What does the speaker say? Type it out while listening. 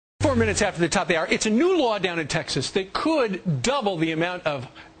4 minutes after the top of the hour. It's a new law down in Texas that could double the amount of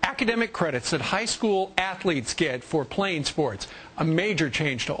academic credits that high school athletes get for playing sports. A major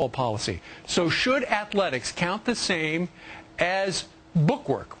change to old policy. So should athletics count the same as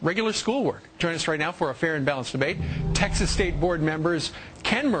bookwork, regular schoolwork? Join us right now for a fair and balanced debate. Texas State Board members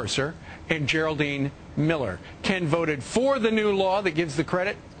Ken Mercer and Geraldine Miller. Ken voted for the new law that gives the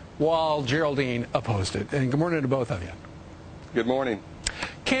credit, while Geraldine opposed it. And good morning to both of you. Good morning.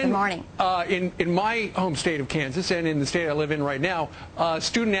 Ken, good morning. In my home state of Kansas and in the state I live in right now,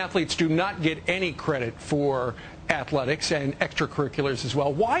 student athletes do not get any credit for athletics and extracurriculars as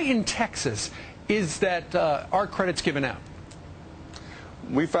well. Why in Texas is that our credits given out?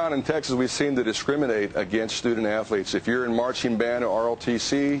 We found in Texas we seem to discriminate against student athletes. If you're in marching band or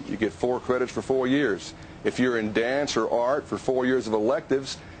ROTC, you get 4 credits for 4 years. If you're in dance or art for 4 years of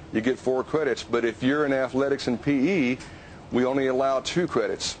electives, you get 4 credits. But if you're in athletics and PE, we only allow 2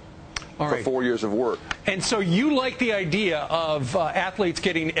 credits for 4 years of work. And so you like the idea of athletes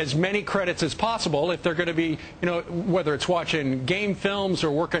getting as many credits as possible if they're going to be, you know, whether it's watching game films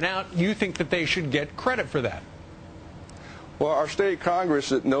or working out, you think that they should get credit for that? Well, our state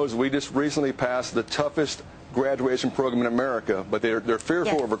Congress knows we just recently passed the toughest graduation program in America, but they're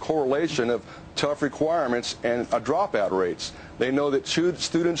fearful of a correlation of tough requirements and dropout rates. They know that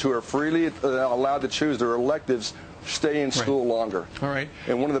students who are freely allowed to choose their electives stay in school longer. All right.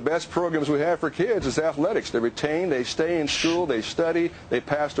 And one of the best programs we have for kids is athletics. They retain, they stay in school, they study, they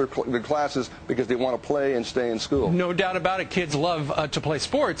pass their classes because they want to play and stay in school. No doubt about it. Kids love to play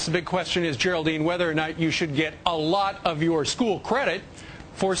sports. The big question is, Geraldine, whether or not you should get a lot of your school credit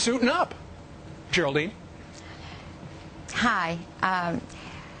for suiting up. Geraldine. Hi.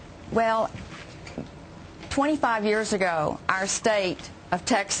 Well, 25 years ago, our state of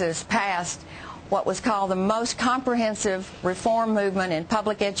Texas passed what was called the most comprehensive reform movement in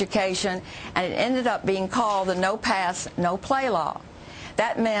public education, and it ended up being called the No Pass, No Play law.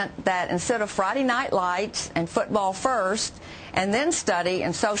 That meant that instead of Friday night lights and football first, and then study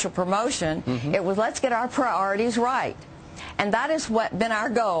and social promotion, it was let's get our priorities right. And that has been our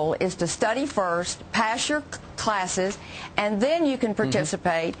goal, is to study first, pass your classes, and then you can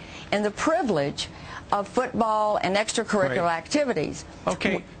participate in the privilege of football and extracurricular activities.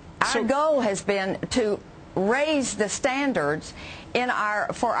 Okay. Our goal has been to raise the standards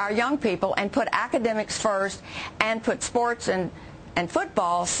for our young people and put academics first and put sports and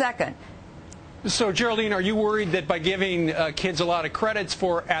football second. So, Geraldine, are you worried that by giving kids a lot of credits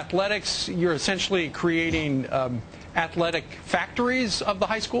for athletics, you're essentially creating athletic factories of the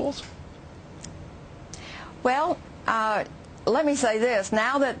high schools? Well, let me say this.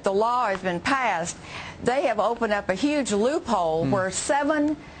 Now that the law has been passed, they have opened up a huge loophole where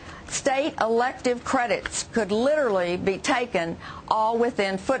 7 state elective credits could literally be taken all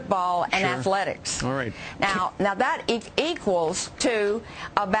within football and athletics. All right. Now that equals to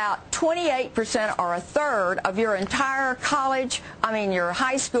about 28% or a third of your entire your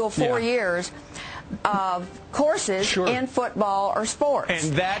high school 4 years of courses in football or sports.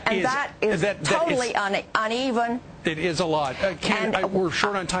 And that is totally uneven. It is a lot. Ken, we're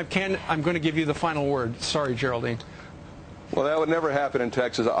short on time. Ken, I'm going to give you the final word. Sorry, Geraldine. Well, that would never happen in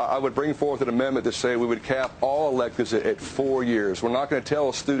Texas. I would bring forth an amendment to say we would cap all electives at 4 years. We're not going to tell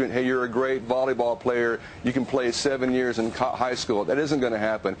a student, hey, you're a great volleyball player, you can play 7 years in high school. That isn't going to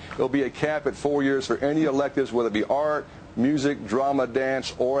happen. It'll be a cap at 4 years for any electives, whether it be art, music, drama,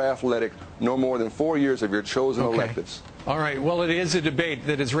 dance, or athletic, no more than 4 years of your chosen electives. All right. Well, it is a debate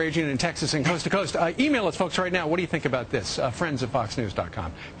that is raging in Texas and coast to coast. Email us, folks, right now. What do you think about this?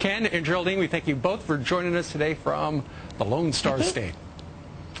 friends@foxnews.com. Ken and Geraldine, we thank you both for joining us today from the Lone Star State.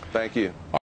 Thank you.